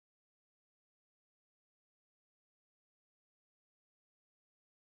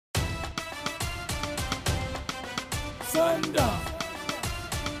Sanda.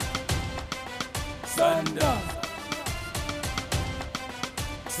 Sanda.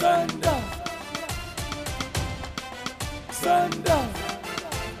 Sanda. Sanda.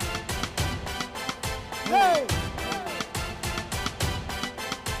 Hey.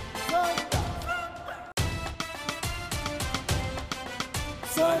 Sanda.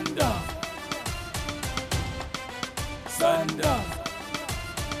 Sanda. Sanda.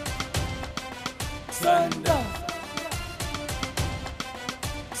 Sanda.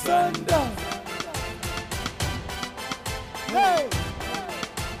 Sanda. Hey.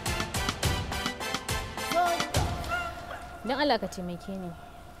 Don Allah ka taimake ni,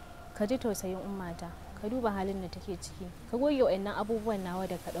 ka ji tausayin ummata, ka duba halin da take ciki, ka goge wa'annan abubuwan nawa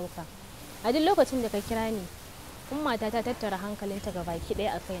da ka ɗauka. A duk lokacin da ka kira ni, ummata ta tattara hankalinta ga baki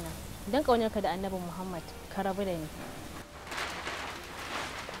ɗaya a kaina. Don ƙaunarka da annabi Muhammad, ka rabu da ni.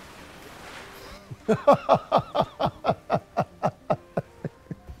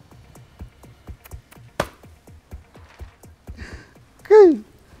 Kai,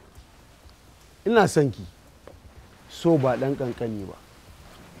 ina son ki. So ba ɗan ƙanƙani ba,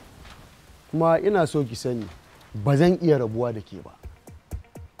 kuma ina so ki sani ba zan iya rabuwa da ke ba.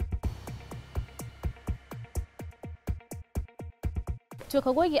 To ka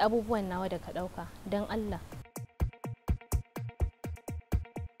goge abubuwan nawa da ka ɗauka, don Allah.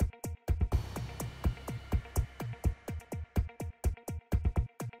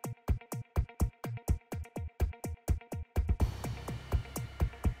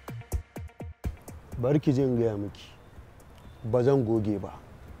 Bari ki je in gaya miki, ba zan goge ba,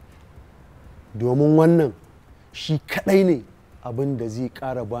 domin wannan shi kaɗai ne abin da zai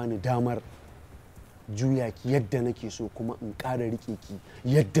ƙara bani damar juya ki yadda nake so, kuma in ƙara riƙe ki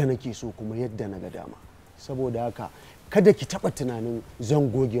yadda nake so, kuma yadda na ga dama. Saboda haka kada ki taɓa tunanin zan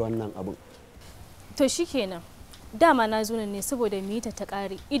goge wannan abin. To shikenan, dama na zo ne saboda mu yi ta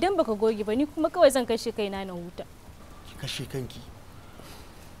ƙare. Idan baka goge ba ni kuma kawai zan kashe kaina na huta. Ki kashe kanki,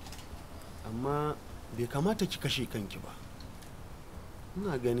 amma bai kamata ki kashe kanki ba.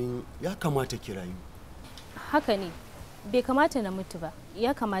 Ina ganin ya kamata ki rayu. Haka ne, bai kamata na mutu ba,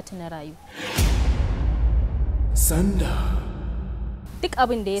 ya kamata na rayu. Sanda. Duk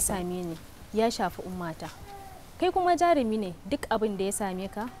abin da ya same ni ya shafi ummata. Kai kuma jarumi ne, duk abin da ya same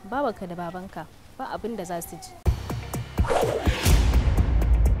ka, babanka da babanka ba abin da za su ji.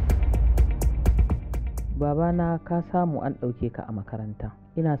 Babana, ka samu an ɗauke ka a makaranta.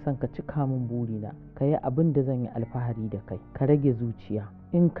 Ina son ka cika min burina, ka yi abin da zan yi alfahari da kai, ka rage zuciya.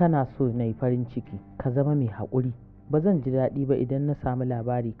 In kana so na yi farin ciki, ka zama mai haƙuri. Ba zan ji daɗi ba idan na samu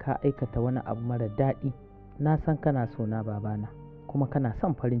labari ka aikata wani abu mara daɗi. Na san kana so na babana, kuma kana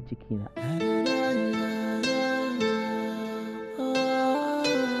son farin ciki na.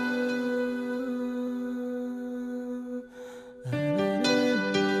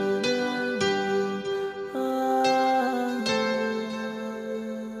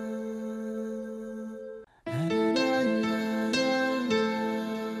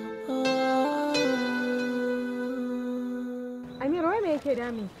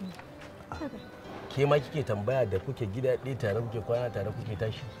 Ke ma kike tambaya da kuke gida ɗaya tare, kuke kwana tare, kuke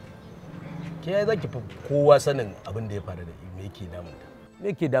tashi? Ke za ki fi kowa sanin abin da ya faru da me yake damun ta. Me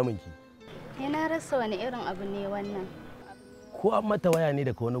yake damun ki? Yana rasa wani irin abu ne wannan. Ko an mata waya ne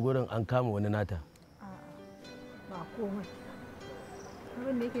daga wani gurin an kama wani nata? Ba komai.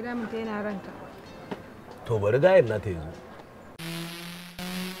 Abin da yake damun ta yana ranta. To bari gayen nata yanzu.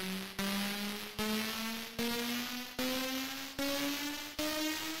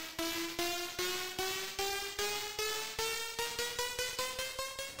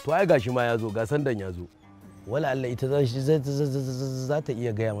 To ai gashi ma ya zo, ga sandan ya zo. Wala Allah ita za ta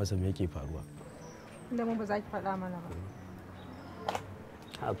iya gaya masa me yake faruwa. Inda mu ba za ki faɗa mana ba.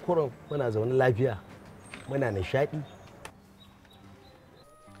 A kurum muna zaune lafiya, muna nishaɗi.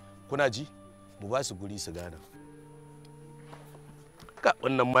 Kuna ji? Mu ba su guri su gana. Ka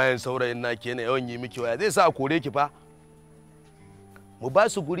wannan mayan saurayin na kenan yawan yi miki waya zai sa a kore ki fa. Mu ba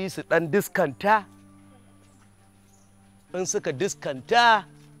su guri su ɗan diskanta. In suka diskanta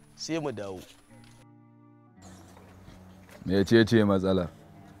sai mu dawo. Mecece matsalar?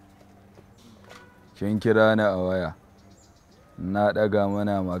 Kin kira ni a waya, na ɗaga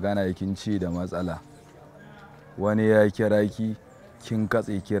mana magana kin ci da matsala. Wani ya kira ki, kin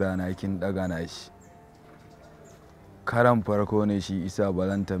katse kira na kin ɗaga na shi. Karan farko ne shi isa ba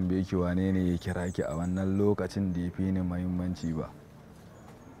zan tambaye ki wane ne ya kira ki a wannan lokacin da ya fi ni muhimmanci ba.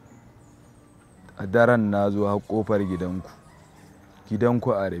 A daren na zo har ƙofar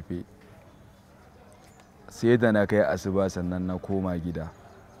gidanku a rufe. Sai da na kai asuba sannan na koma gida.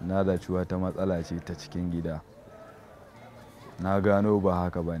 Na zaci wata matsala ce ta cikin gida. na gano ba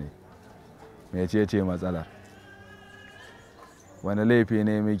haka ba ne. Mecece matsalar? Wani laifi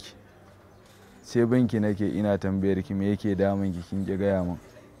ne miki? Sai binki nake ina tambayar ki me yake damun ki kin ki gaya min.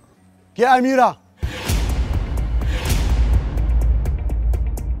 Ke Amira,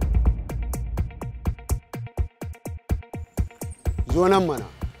 zo nan mana.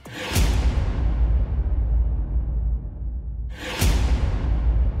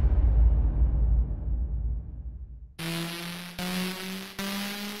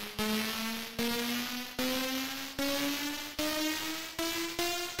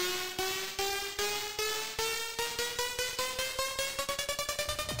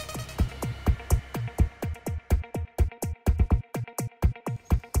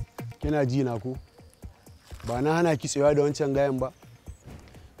 Kina ji na ku? Ba na hana ki tsayawa da wancan gayan ba?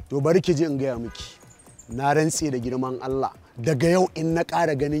 To bari ki ji in gaya miki. Na rantse da girman Allah daga yau in na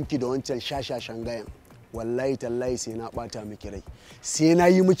ƙara ganin ki da wancan shashashan gayan. Wallahi tallahi sai na ɓata miki rai. Sai na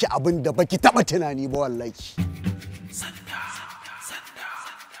yi miki abin da baki taɓa tunani ba wallahi. Sanda, Sanda,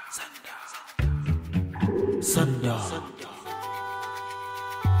 Sanda,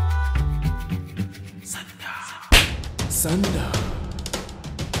 Sanda, Sanda,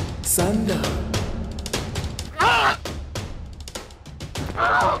 Sanda.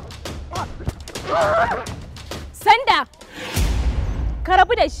 Sanda! Ka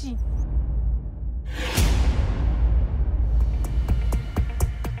rabu da shi.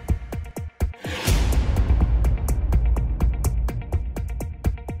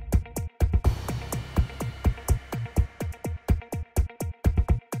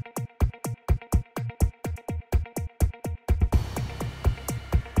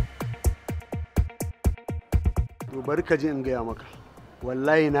 To bari ka ji in gaya maka.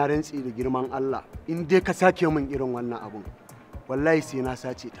 Wallahi na rantsi da girman Allah in dai ka sake min irin wannan abun wallahi sai na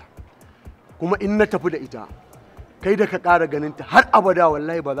sace ta kuma in na tafi da ita kai da ka ƙara ganinta har abada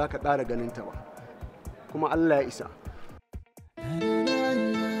wallahi ba za ka ƙara ganinta ba kuma Allah ya isa.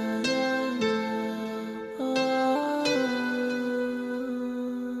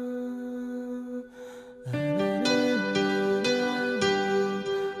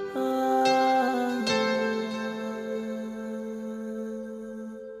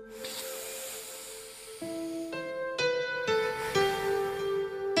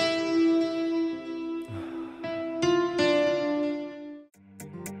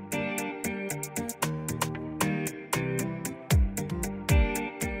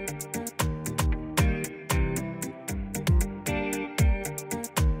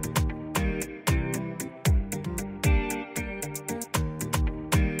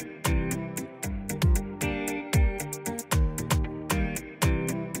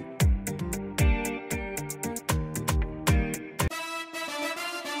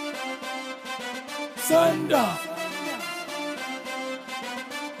 Sanda,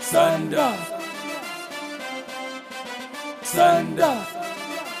 Sanda, Sanda,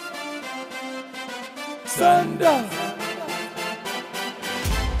 Sanda.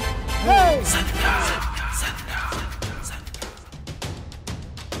 Hey! Sanda, Sanda, Sanda.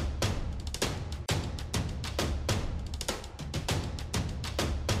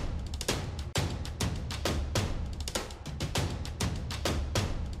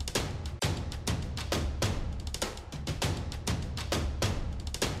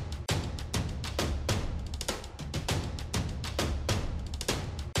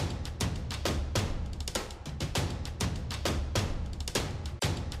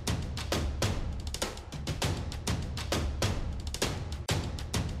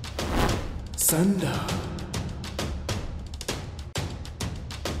 Sanda.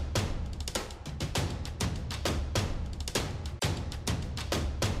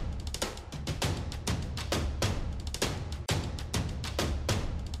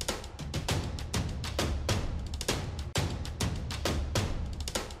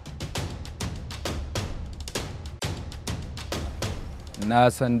 Na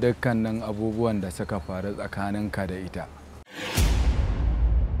san dukkanin abubuwan da suka faru tsakaninka da ita.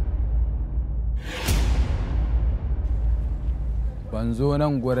 Ban zo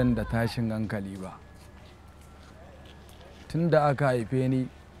nan gurin da tashin hankali ba. Tun da aka haife ni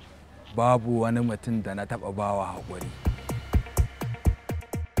babu wani mutum da na taɓa bawa haƙuri.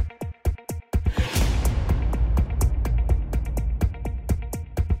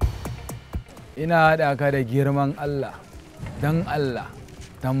 Ina haɗa ka da girman Allah, don Allah,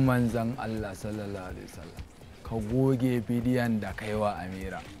 don manzan Allah sallallahu Alaihi wasallam. Ka goge bidiyon da kai wa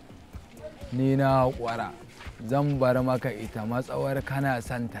Amira. Ni na haƙura. Zan bar maka ita matsawar kana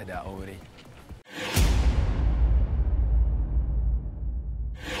santa da aure.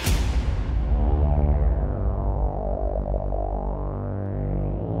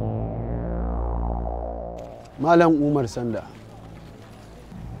 Malam Umar Sanda,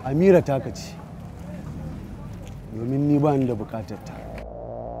 Amira ta ce domin ni ba ni da bukatar ta.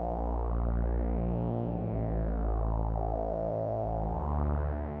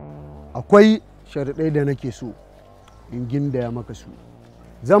 Akwai sharaɗai da nake so in gindaya maka su.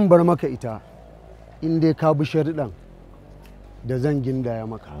 Zan bar maka ita in dai ka bi sharuɗan da zan gindaya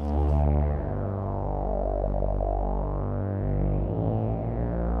maka.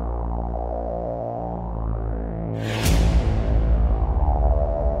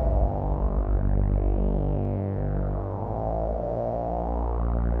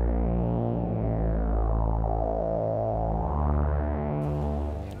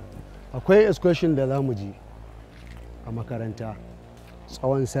 Akwai excursion da za mu je a makaranta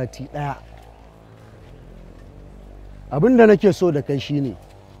tsawon sati ɗaya. Abin da nake so da kai shine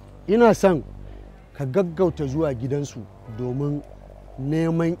ina son ka gaggauta zuwa gidansu domin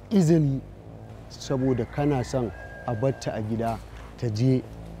neman izini, saboda kana son a batta a gida ta je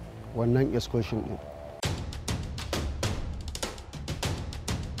wannan excursion ɗin.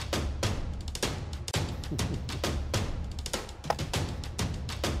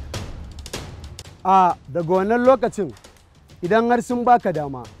 Daga wannan lokacin idan har sun baka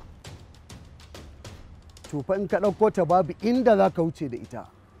dama, to fa in ka ɗauko ta babu inda za ka wuce da ita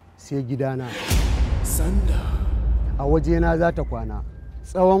sai gidana. Sanda. A wajena za ta kwana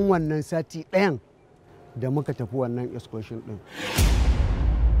tsawon wannan sati ɗayan da muka tafi wannan excursion ɗin.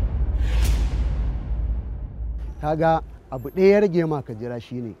 Kaga abu ɗaya ya rage ma ka jira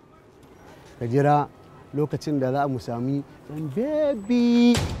shine ka jira lokacin da za mu sami ɗan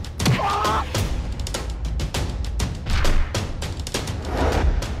baby.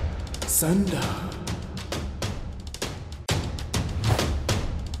 Sanda.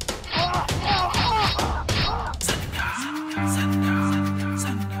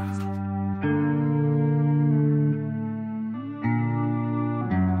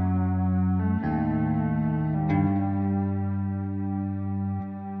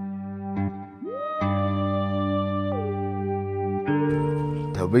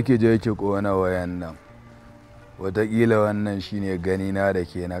 Tabi ki je ki ƙona wayan nan, wataƙila wannan shine ganina da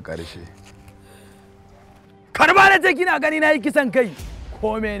ke na ƙarshe. Karba da ce kina gani na yi kisan kai,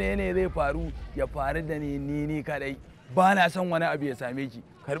 ko menene zai faru ya faru da ni kadai, ba na son wani abu ya same ki.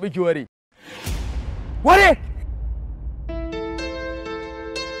 Karbi ki ware. Ware!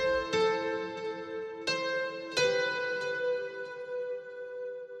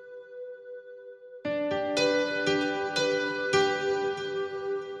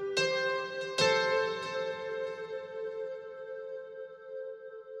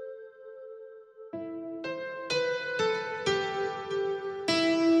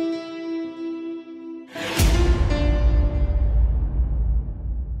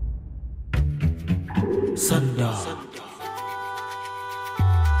 Sanda.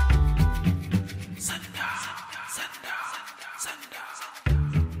 Sanda.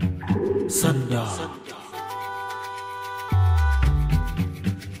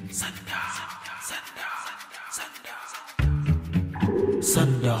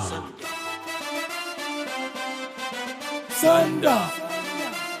 Sanda.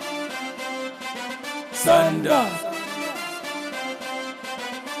 Sanda. Sanda.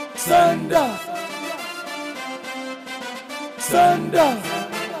 Sanda. Sanda.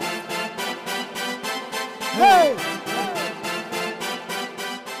 Hey!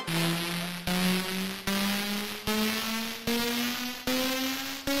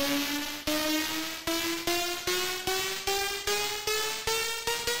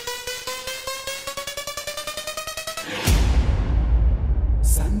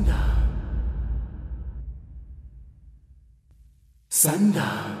 Sanda. Sanda.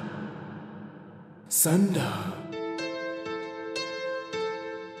 Sanda.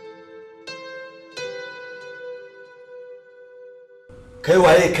 Kai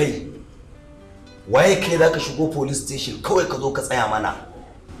waye kai? Waye kai zaka shigo police station kawai ka zo ka tsaya mana?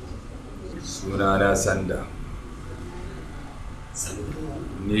 Sunana Sanda.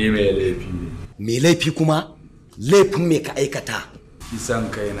 Ni mai laifi ne. Me laifi kuma? Laifin me ka aikata? Kisan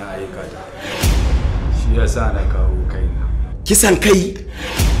kai na aikata. Shi yasa na kawo kaina. Kisan kai?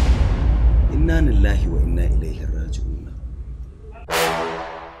 Inna lillahi wa inna ilaihi raji'un.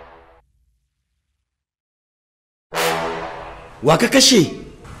 Wa ka kashe?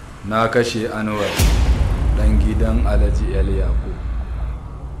 Na kashe Anwar, dan gidan Alhaji El Yakub.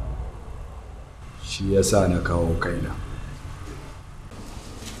 Shi yasa na kawo kaina.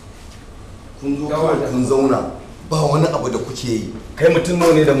 Kun zo kawai kun zauna ba wani abu da kuke yi. Kai mutum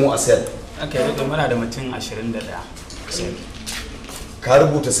nawa ne da mu a sel? Aka yi rage muna da mutum 21 sel. Ka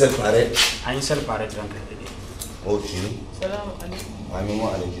rubuta self parade? An yi self parade ranka daɗe. Okay. Salamu alaikum. Amin wa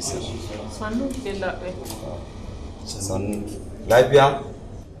alaikum salam. Sannu illa bai. Sannu. Lafiya?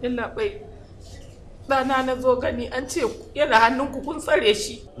 Illa bai. Ɗana na zo gani an ce yana hannunku kun tsare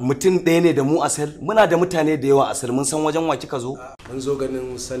shi. Mutum ɗaya ne da mu asal. Muna da mutane da yawa asal. Mun san wajen wa kika zo? Mun zo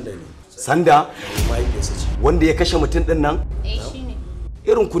ganin Sanda ne. Sanda? Mahaifiyarsa ce. Wanda ya kashe mutum ɗin nan? Shine.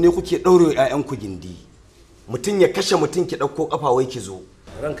 Irin ku ne kuke ɗaure ‘ya'yanku gindi. Mutum ya kashe mutum ki ɗauko ƙafa wai ki zo.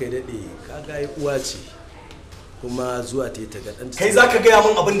 Ranka ya daɗe, kaga ai uwa ce. Kuma zuwa ta yi ta ga ɗanta. Kai za ka gaya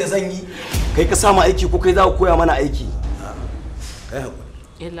min abin da zan yi? Kai ka samu aiki ko kai za ka koya mana aiki? Kai haƙuri.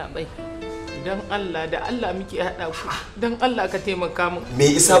 Illa bai. Dan Allah da Allah muke haɗa ku. Dan Allah ka taimaka min. Me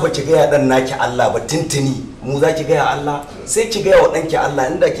isa ba ki gaya ɗan naki Allah ba tintini mu za ki gaya Allah sai ki gaya wa ɗanki Allah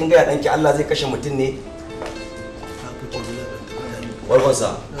inda kin gaya ɗanki Allah zai kashe mutum ne. Welcome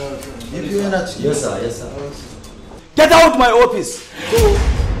sir. Yes sir, yes sir. Get out my office.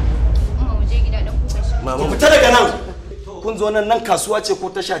 Mama mu je gida dan kuka shi. Mama fita daga nan. Kun zo nan kasuwa ce ko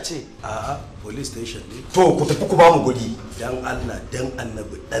tasha ce? A'a, police station ne. To ku tafi ku ba mu guri. Dan Allah, dan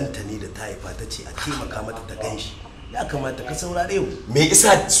Annabi ɗanta ne da ta haifa ta ce a taimaka mata ta ganshi. Ya kamata ka saurare mu. Me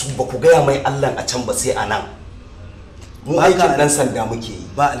isa su ba ku gaya mai Allah a can ba sai a nan? Mu aikin dan sanda muke yi.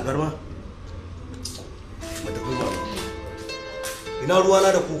 Ba albarma? Mata kuma. Ina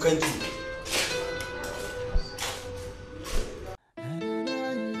ruwana da kukanki.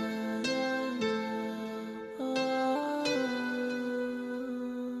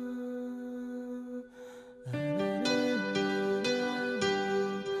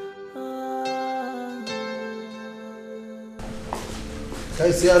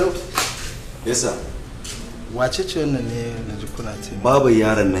 Kai sai yaro. Yasa. Wace ce wannan ne na ji kuna ce? Babu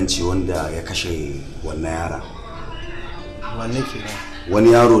yaron nan ce wanda ya kashe wannan yara. Wanne kenan?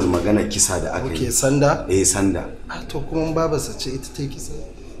 Wani yaro da magana kisa da aka yi. Okay, Sanda? Eh, Sanda. Ah, to kuma babarsa ce ita ta kisa.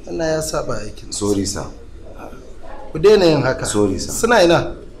 Wannan ya saba aikin. Sorry sir. Ku daina yin haka. Sorry sir. Suna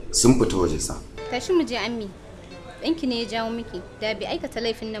ina? Sun fita waje sa. Tashi mu je ammi. Ɗanki ne ya jawo miki. Da bi aikata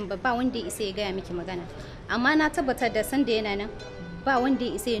laifin nan ba wanda ya isa ya gaya miki magana. Amma na tabbatar da Sanda yana nan. Ba wanda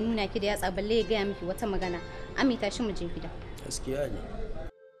ya isa ya nuna ki da yatsa balle ya gaya miki wata magana. Ami tashi mu je gida. Gaskiya ne.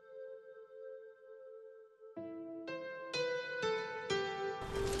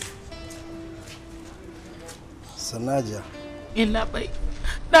 Sanaja. Illa bai.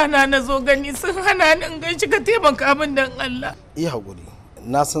 Ɗana na zo gani sun hana ni in gaishe ka taimaka min dan Allah. Yi haƙuri.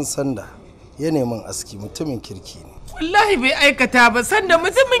 Na san Sanda ya neman aski mutumin kirki ne. Wallahi bai aikata ba Sanda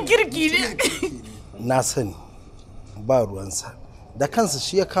mutumin kirki ne. Na sani. Ba ruwansa. Da kansa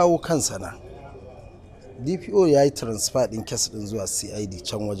shi ya kawo kansa na. DPO ya yi transfer ɗin kes ɗin zuwa CID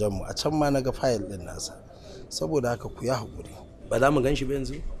can wajenmu a can ma na ga fayil ɗin nasa. Saboda haka ku ya haƙuri. Ba za mu gan shi ba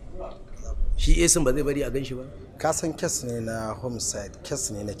yanzu? Shi esin ba zai bari a gan shi ba? Ka san kes ne na homicide,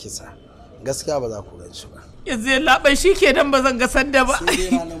 kes ne na kisa. Gaskiya ba za ku gan shi ba. Yanzu ya labai shi kenan ba zan ga Sanda ba. Sai dai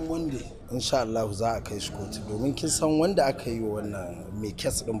ranar Monday insha Allah za a kai shi kotu domin kin san wanda aka yi wa wannan mai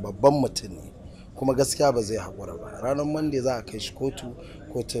kes ɗin babban mutum ne. Kuma gaskiya ba zai haƙura ba. Ranar Monday za a kai shi kotun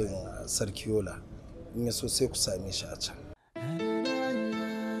Sarkiola. In ya so sai ku same shi a can.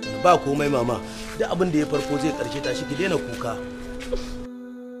 Ba komai mama, duk abin da ya farko zai karshe ta shi ki daina kuka.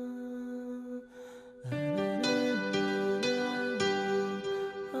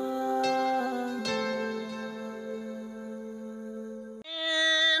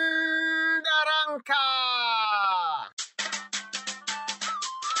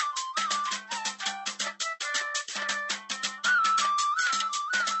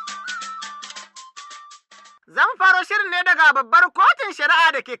 Zan faro shirin ne daga babbar kotun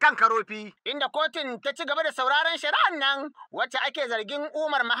shari'a da ke kan Karofi, inda kotun ta ci gaba da sauraron shari'ar nan wacce ake zargin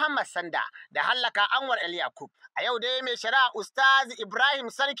Umar Muhammad Sanda da hallaka Anwar El Yakub. A yau dai mai shari'a Ustaz Ibrahim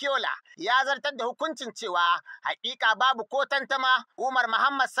Sarkiola ya zartar da hukuncin cewa hakika babu ko tantama Umar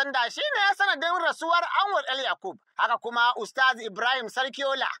Muhammad Sanda shine ya sanadin rasuwar Anwar El Yakub. Haka kuma Ustaz Ibrahim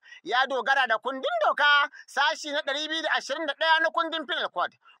Sarkiola ya dogara da kundin doka sashi na 221 na kundin Penal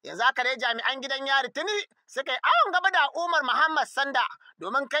Code. Yanzu haka dai jami'an gidan yari tuni suka yi awon gaba da Umar Muhammad Sanda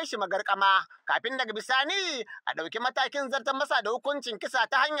domin kai shi magarkama kafin daga bisani a ɗauki matakin zartar masa da hukuncin kisa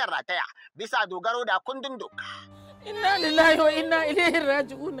ta hanyar rataya bisa dogaro da kundin doka. Inna lillahi wa inna ilaihi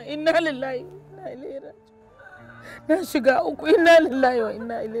raji'un. Inna lillahi wa inna ilaihi raji'un. Na shiga uku. Inna lillahi wa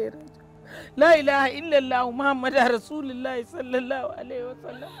inna ilaihi raji'un. La ilaha illallah Muhammadu Rasulullah sallallahu alaihi wa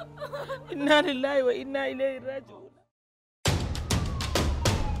sallam. Inna lillahi wa inna ilaihi raji'un.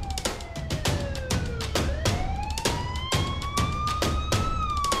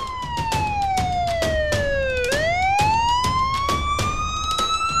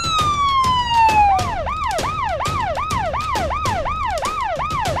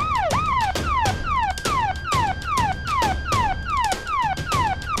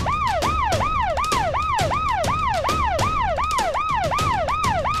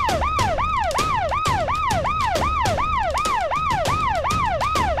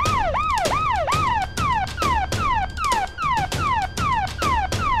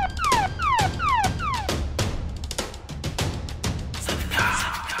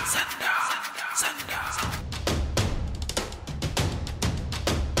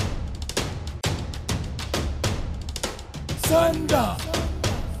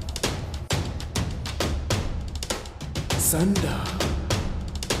 Sanda.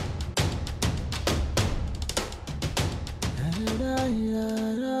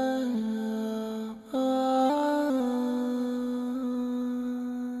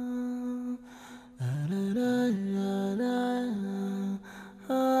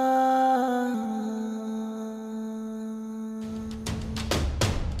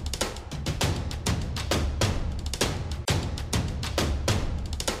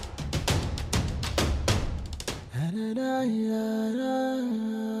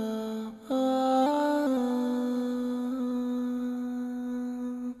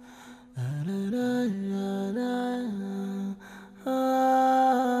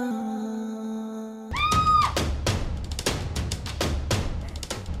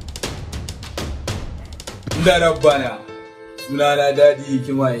 Da rabbana sunana daɗi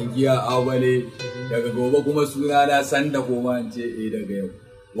hikima in giya awale daga gobe kuma sunana sanda koma in ce daga yau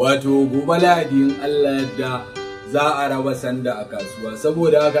wato gobe lahadi in Allah yadda za a raba sanda a kasuwa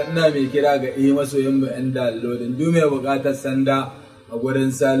saboda haka ina mai kira ga masoyin mu yan downloading duk mai buƙatar sanda a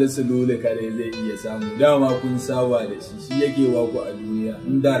gurin Salisu Lule kare zai iya samu dama kun saba da shi yake waku a duniya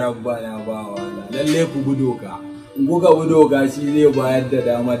in da rabbana ba wala lalle ku gudo ka in kuka gudo ka shi zai bayar da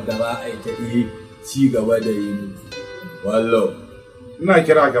damar da za a yi ta ci gaba da yi wallo ina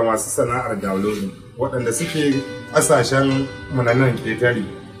kira ga masu sana'ar downloading waɗanda suke ƙasashen munanan ƙetare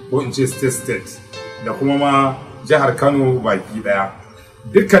ko in ce state da kuma ma jihar Kano baki ɗaya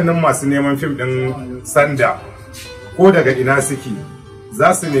dukkanin masu neman fim ɗin Sanda ko daga ina suke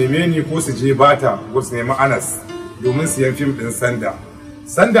za su neme ni ko su je bata ko su nemi Anas domin siyan fim ɗin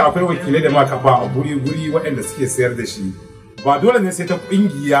Sanda akwai wakilai da ma kafa a guri waɗanda suke sayar da shi ba dole ne sai ta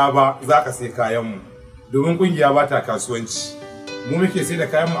kungiya ba za ka sai kayanmu domin kungiya ba ta kasuwanci mu muke sai da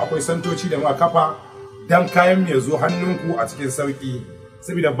kayanmu akwai santoci da muka kafa dan kayan mu ya zo hannunku a cikin sauki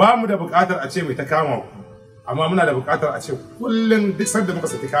saboda ba mu da buƙatar a ce mai ta kama ku amma muna da buƙatar a ce kullum duk sanda muka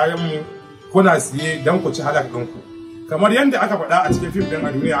saki kayanmu kuna siye dan ku ci halak ɗinku kamar yadda aka faɗa a cikin fim ɗin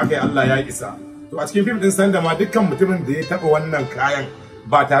a duniya aka yi Allah ya isa to a cikin fim ɗin Sanda ma dukkan mutumin da ya taɓa wannan kayan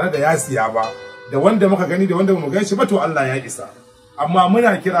ba tare da ya siya ba da wanda muka gani da wanda mu gan shi ba to Allah ya isa amma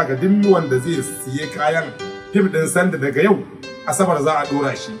muna kira ga duk wanda zai siye kayan fim din Sanda daga yau asabar za a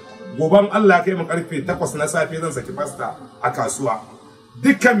dora shi goban Allah ya kai mu karfe 8 na safe zan saki fasta a kasuwa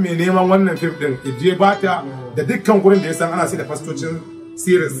dukkan mai neman wannan fim din ije bata da dukkan gurin da ya san ana sai da fastocin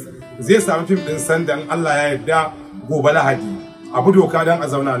series zai samu fim din Sanda in Allah ya yarda gobe Lahadi abu doka dan a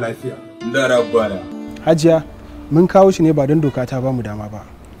zauna lafiya da rabbana Hajiya mun kawo shi ne ba don doka ta ba mu dama ba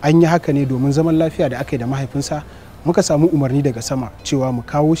an yi haka ne domin zaman lafiya da aka yi da mahaifinsa muka samu umarni daga sama cewa mu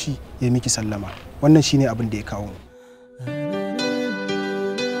kawo shi ya miki sallama wannan shine abin da ya kawo mu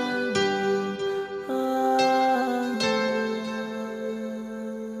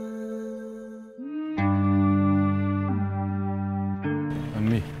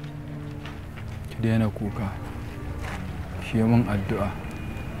Ammi ki daina kuka shi mun addu'a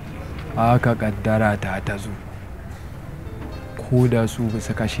haka kaddara ta zo ko da su ba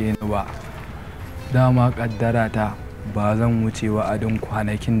su kashe ni ba dama kaddara ta ba zan wuce wa'adin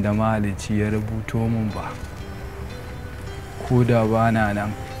kwanakin da mahalicci ya rubuto min ba ko da ba na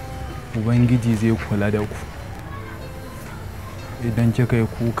nan ubangiji zai kula da ku idan kika yi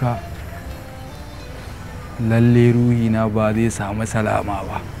kuka lalle ruhina ba zai samu salama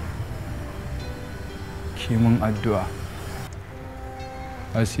ba ki mun addu'a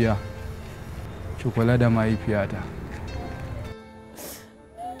Asiya ki kula da mahaifiyata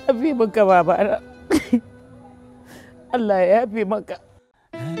yafe maka babana Allah ya yafe maka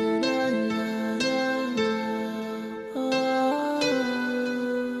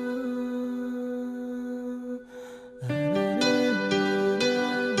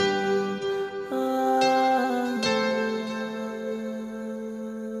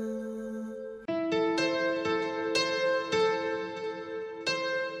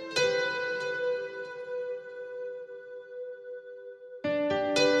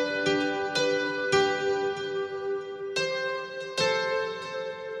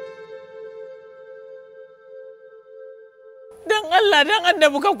Allah dan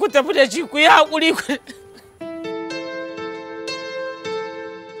annabi kan ku tafi da shi ku yi haƙuri ku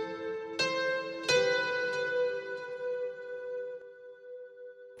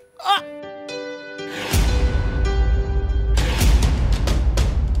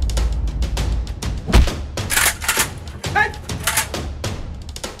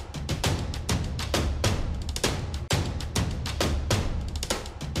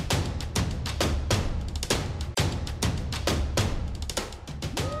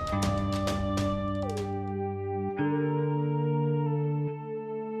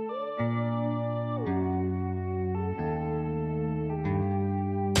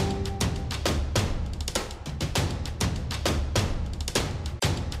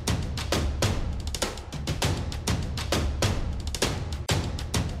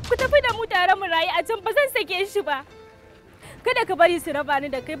da mu tare mu rayu a can ba zan sake shi ba. Kada ka bari su raba ni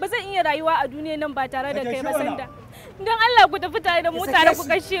da kai, ba zan iya rayuwa a duniya nan ba tare da kai ba Sanda. Don Allah ku tafi tare da mu tare ku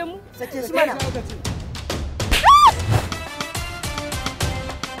kashe mu. Sake shi mana.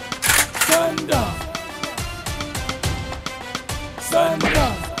 Sanda. Sanda.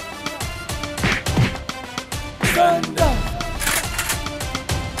 Sanda.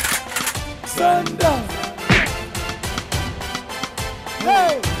 Sanda.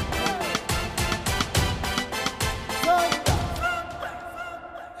 Hey.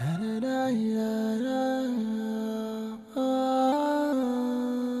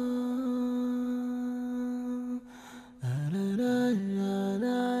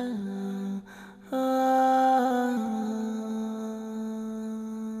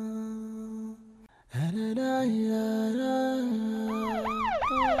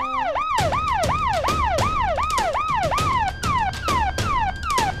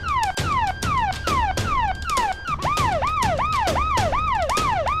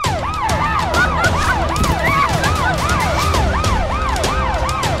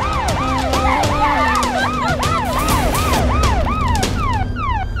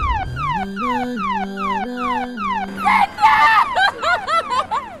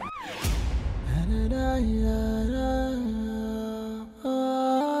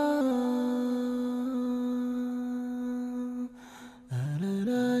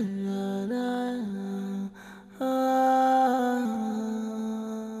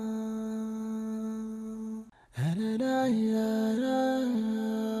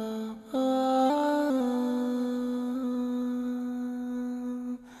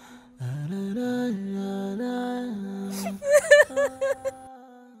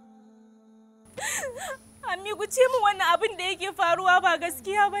 Ami ku ce mu wannan abin da yake faruwa ba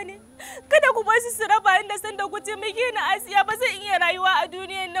gaskiya ba ne. Kada ku bar su raba inda Sanda ku taimake ni Asiya ba zan iya rayuwa a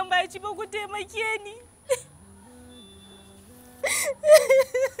duniyan nan ba ci ba ku taimake ni.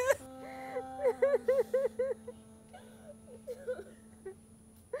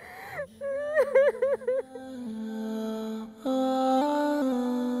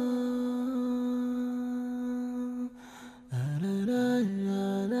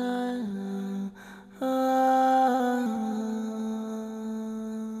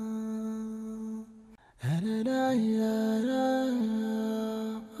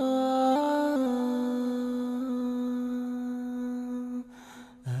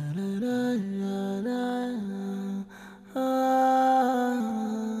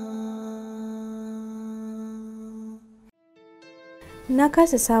 Na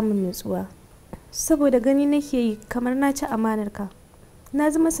kasa samun nutsuwa saboda gani nake yi kamar na ci amanarka, na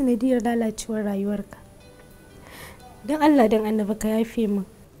zama sanadiyar lalacewar rayuwarka. Don Allah don annabi ka yafe min,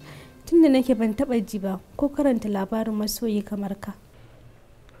 tunda nake ban taba ji ba ko karanta labarin masoyi kamar ka.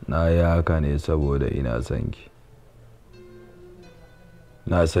 Na yi haka ne saboda ina son ki.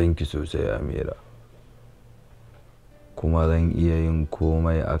 Na san ki sosai Amira, kuma zan iya yin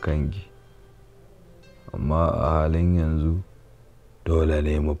komai a kanki, amma a halin yanzu dole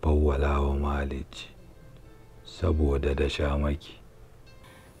ne mu fawwala wa malici saboda da shamaki.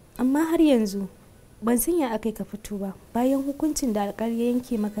 Amma har yanzu ban san ya akai ka fito ba bayan hukuncin da alƙali ya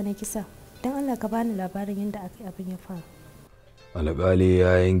yanke maka na kisa. Don Allah ka bani labarin yadda akai abin ya faru. Alƙali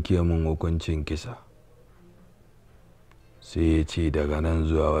ya yanke min hukuncin kisa, sai ya ce daga nan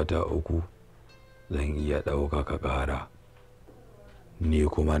zuwa wata 3 zan iya ɗaukaka ƙara. Ni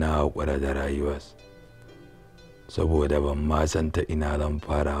kuma na haƙura da rayuwas saboda ban ma san ta ina zan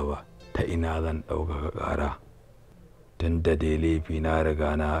fara ba, ta ina zan ɗaukaka ƙara. Tun da dai laifi na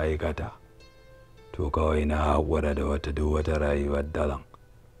riga na aikata, to kawai na haƙura da duk wata rayuwar dalan.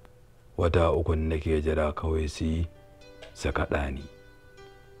 Wata 3 nake jira kawai su yi kaɗa ni.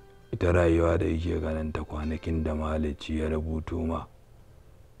 Ita rayuwa da yake ganin ta kwanakin da malici ya rubuto ma,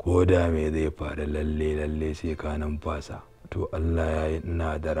 ko da me zai faru lalle sai ka numfasa. To Allah ya yi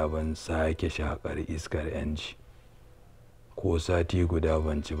ina da rabon sake shaƙar iskar 'yanci. Ko sati guda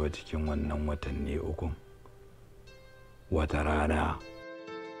ban ci ba cikin wannan watanni 3. Wata rana.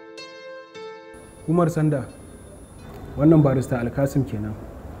 Umar Sanda, wannan barista Alkasim kenan,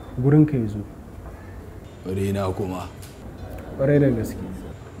 gurin ka yazo. Rina kuma. Ƙwarai da gaske.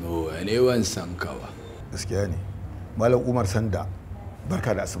 No, ne ban san ka ba. Gaskiya ne. Malam Umar Sanda,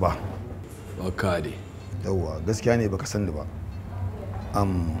 barka da asuba. Barka dai. Yawwa, gaskiya ne baka san ni ba.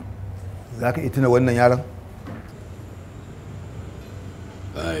 Za ka iya tuna wannan yaron?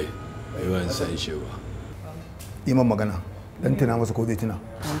 Ai ban san shi ba. Iman magana, dan tuna masa ko zai tuna.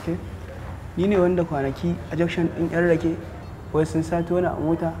 Okay. Ni ne wanda kwanaki a junction din yan rake wai sun sato ni a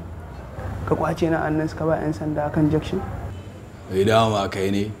mota ka kwace na annan suka ba yan sanda kan junction. Dama kai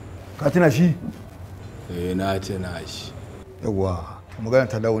ne? ka tuna shi? Na tuna shi. Yawwa magana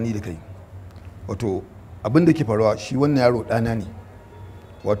ta dawo ni da kai. Wato abin da ke faruwa shi wannan yaro ɗana ne.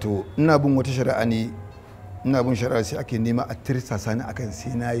 Wato ina bin wata shari'a ne, ina bin shari'a sai ake nema a tirsasa ni akan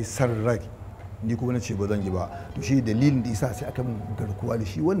sai na yi sarrai, ni kuma na ce ba zan yi ba. To shi dalilin da yasa sai aka min garkuwa da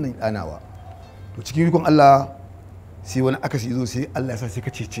shi wannan ɗanawa. To cikin ikon Allah sai wani akasi zo sai Allah ya sa sai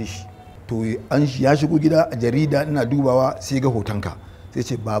ka cece shi. To ya shigo gida a jarida ina dubawa sai ga hotonka sai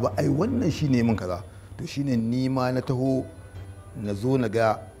ce baba ai wannan shine min kaza. To shine ni ma na taho na zo na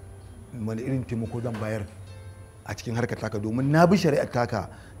ga wani irin taimako zan bayar a cikin harkar taka, domin na bi shari'ar taka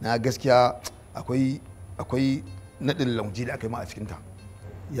na gaskiya akwai naɗin lauje da aka yi ma a cikinta.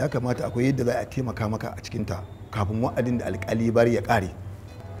 Ya kamata akwai yadda za a taimaka maka a cikinta kafin wa'adin da alƙali bari ya ƙare.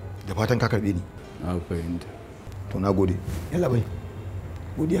 Da fatan ka karɓe ni. Na fahimta. To na gode. Yalla bai.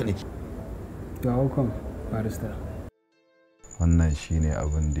 Godiya nake. You're welcome, barista. Wannan shine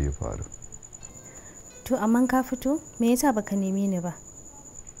abin da ya faru. To amma ka fito, me yasa baka neme ni ba?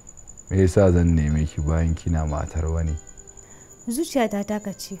 Me yasa zan neme ki bayan kina matar wani? Zuciyata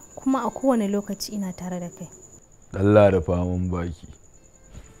taka ce, kuma a kowane lokaci ina tare da kai. Allah da famun baki.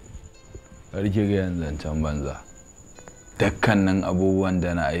 Karki ga zancen banza. Dukkanin abubuwan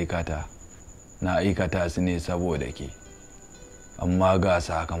da na aikata su ne saboda ke. Amma ga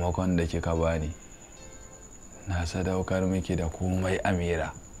sakamakon da kika bani. Na sadaukar miki da komai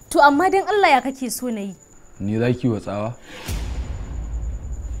Amira. To amma dan Allah ya kake so na yi? Ni zaki watsawa?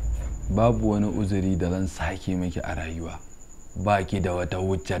 Babu wani uzuri da zan sake miki a rayuwa. Baki da wata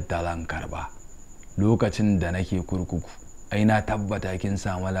hujjar da zan karba. Lokacin da nake kurkuku, ai na tabbata kin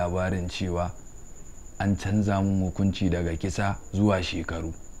samu labarin cewa an canza mun hukunci daga kisa zuwa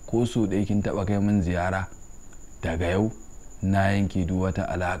shekaru. Ko so ɗaya kin taɓa kai min ziyara? Daga yau na yanke duk wata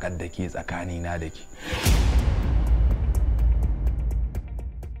alaƙar da ke tsakanina da ke.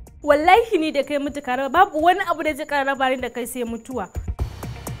 Wallahi ni da kai mutu ka raba, babu wani abu da zai ƙara raba ni da kai sai mutuwa.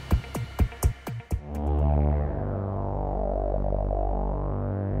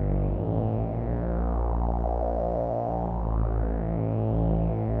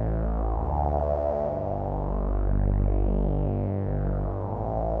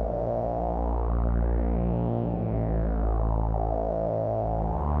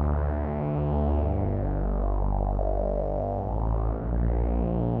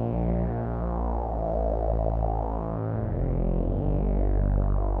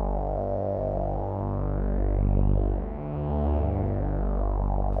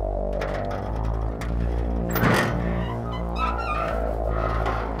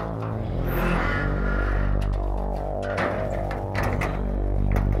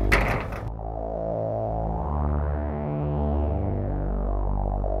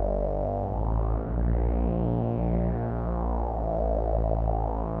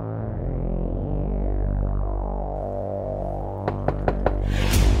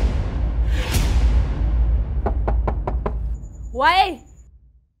 Waye?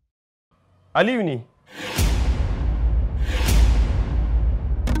 Aliyu ne.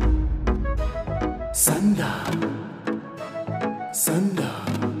 Sanda. Sanda.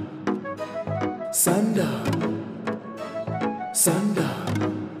 Sanda. Sanda.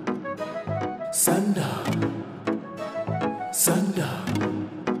 Sanda. Sanda.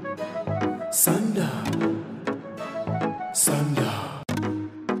 Sanda. Sanda.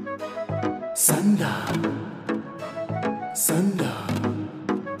 Sanda. Sanda.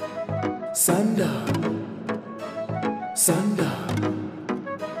 Sanda. Sanda.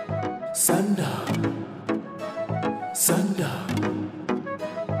 Sanda. Sanda.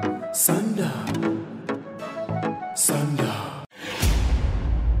 Sanda. Sanda.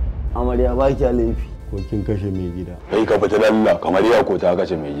 Amarya ba ki laifi ko kin kashe mai gida. Kai ka fita Allah kamar ya ko ta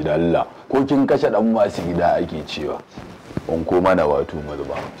kashe mai gida Allah ko kin kashe dan masu gida ake cewa. Ban ko mana wato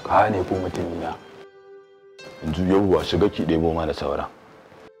mazba. Ka ne ko mutumina. Yanzu yauwa shiga ki ɗebo mana sauran.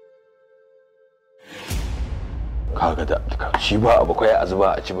 Kaga da shi ba abu kai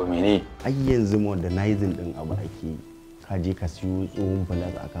azuba a ci ba mene? Ai yanzu modernizing din abu ake yi. Ka je ka siyo tsohon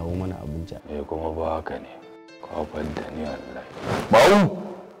falas a kawo mana abinci. Kuma ba haka ne. Ka fadda ni wallahi.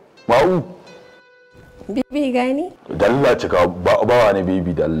 Ba'u. Bibi gani? Dalla cika ba wani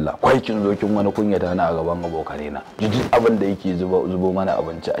bibi dalla. Kwai kin zo kin wani kunyata na a gaban abokane na. Jiji abin da yake zubo mana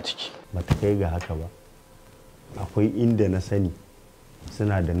abinci a ciki. Bata kai ga haka ba. Akwai inda na sani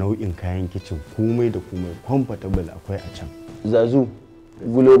suna da nau'in kayan kicin komai da komai comfortable akwai a can. Zazu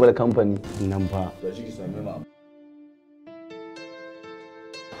Global Company nan fa. Tashi ki same mu.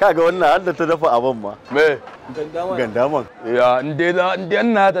 Kaga wannan har da ta dafa abin ma. Me? Gandaman. Ya inda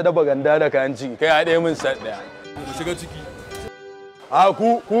na ta dafa ganda da kayan ciki kai haɗe min set ɗaya. Shiga ciki. A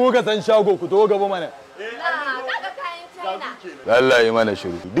ku ka san shago ku to gaba mana. Allah ya mana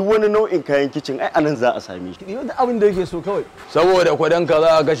shiru. Duk wani nau'in kayan kicin ai anan za a same shi. Yau da abin da yake so kawai. Saboda kwadan ka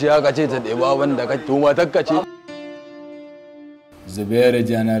za a kashe haka ce ta ɗeba wanda ka tuma takkace. Zubairu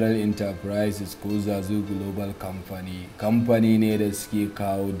General Enterprises ko Zazu Global Company kamfani ne da suke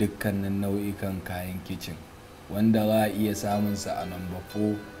kawo dukkanin nau'ikan kayan kicin wanda za a iya samun sa a number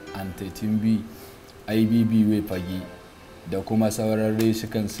 4 and 13B IBB Way Fage da kuma sauran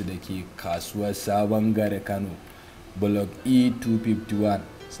reshikansu da ke kasuwar Sabon Gari Kano, Block E251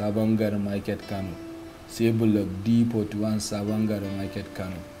 Sabon Gari Market Kano, sai Block D41 Sabon Gari Market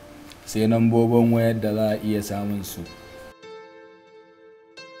Kano, sai nambobin wayar da za a iya samun su.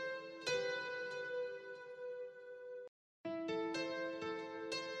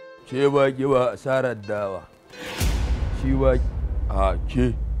 Ke baki ba asarar dawa, shi ba a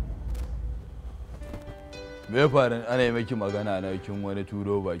ke. Me farin ana yi maki magana na kin wani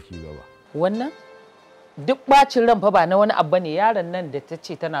turo baki gaba. Wannan duk bacin ran fa ba na wani abu ne, yaron nan da ta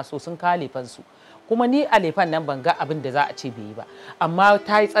ce tana so sun kawo lefansu kuma ni a lefan nan ban ga abin da za a ce bai yi ba, amma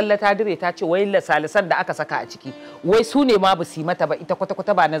ta yi tsalle ta dire ta ce wai lasalisan da aka saka a ciki wai su ne ma ba su yi mata ba, ita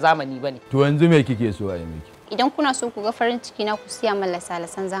kwata-kwata ba na zamani ba ne. To yanzu me kike so a yi miki? Idan kuna so ku ga farin ciki na ku siya min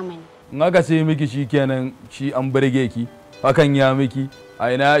lasalisan zamani. In aka sai miki shi kenan shi an burge ki, hakan ya miki,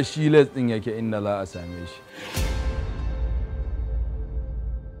 a ina shi les din yake inda za a same shi.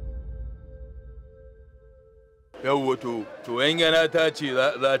 Yawwa to yana ta ce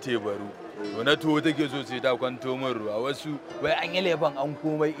za ta yi baro, to na to take so sai ta kwanto min ruwa, wasu wai an yi lefan an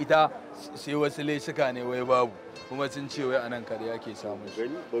komai ita sai wasu lesuka ne wai babu, kuma sun ce wai anan kare ake samun shi.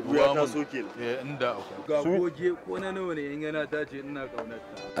 Ruwa ta soke inda akwai. Ga goge ko na nawa ne yana ta ce ina kaunar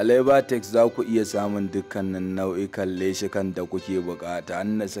ta. A Libertex za ku iya samun dukkanin nau'ikan leshikan da kuke bukata,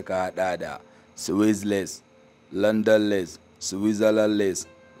 an suka hada da Swiss lace, London lace, Switzerland lace,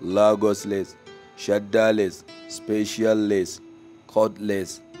 Lagos lace, Shadda lace, Special lace, Cord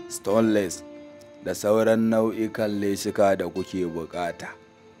lace, Stone lace da sauran nau'ikan leshika da kuke bukata.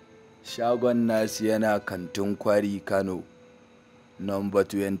 Shagon nasu yana kantin Kwari Kano, number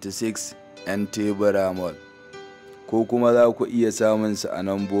 26 'yan Tebura Mall, ko kuma za ku iya samun su a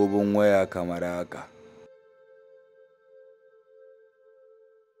nambobin waya kamar haka.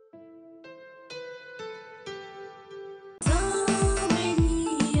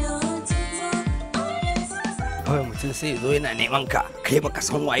 Kawai mutum sai zo yana neman ka, kai baka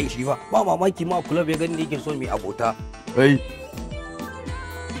san waye shi ba, ba mamaki ma club ya gani yake son mai abota.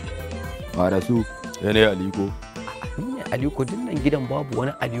 Fara su yanayi Aliko. Ne Aliko din nan gidan babu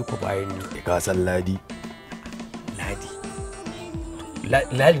wani Aliko bayan ni. Ka san Ladi?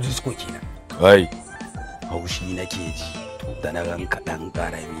 Ladi disco kenan. Haushi nake ji da na ranka dan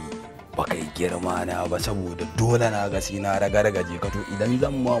karami. Baka yi girma na ba saboda dole na ga sai na ragargaje ka, to idan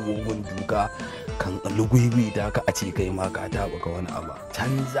zan ma mugun duka kan lugwiwi da ka a ce kai ma ka taba ka wani abu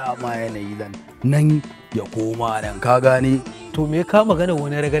canza ma yanayi zan nan ya koma nan, ka gane. To me ka magana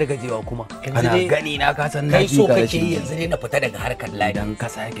wani ragargajewa kuma? Ana gani na ka san na ji ka shi yanzu ne na fita daga harkar Ladi. Dan ka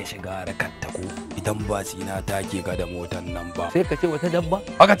sake shiga harkar ta ko idan ba na take ka da motan nan ba sai ka ce wata dabba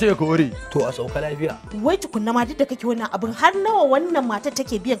aka ce ka wuri. To a sauka lafiya. Wai tukunna ma duk da kake wannan abin har nawa wannan matar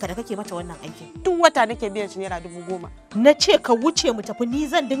take biyan ka da kake mata wannan aikin? Duk wata nake biyan shi naira 10,000. Na ce ka wuce mu tafi, ni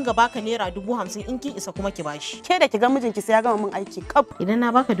zan dinga baka naira 50,000 in kin isa kuma ki bashi. Ke da ki ga mijinki sai ya gama min aiki kaf. Idan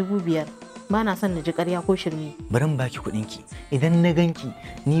na baka 5,000 ba na son na ji ƙarya ko shirme. Bari in baki kuɗin ki, idan na ganki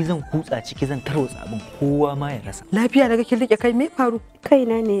ni zan kutsa ciki zan tarwatsa abin kowa ma ya rasa. Lafiya daga kin rike kai, me faru?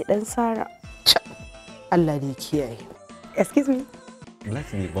 Kaina ne dan Sara. Allah ne kiyaye. Excuse me.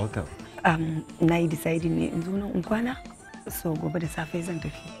 Let's be welcome. Na yi deciding ne in zo nan in kwana, so gobe da safe zan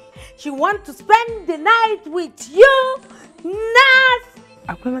tafi. She want to spend the night with you, Nas.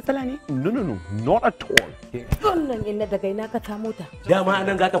 Akwai matsala ne? No, not at all. Wannan inna daga ina ka ta mota. Dama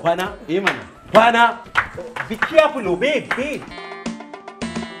anan za ta kwana? Mana. Kwana. Be careful, oh, babe.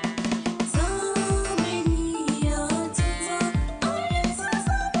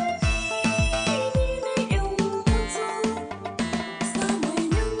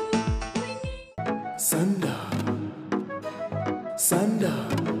 Sanda, Sanda,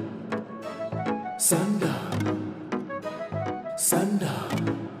 Sanda, Sanda,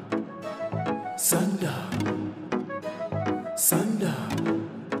 Sanda, Sanda,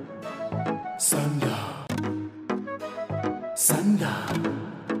 Sanda, Sanda,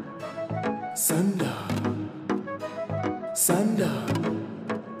 Sanda, Sanda,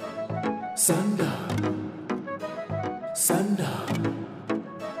 Sanda.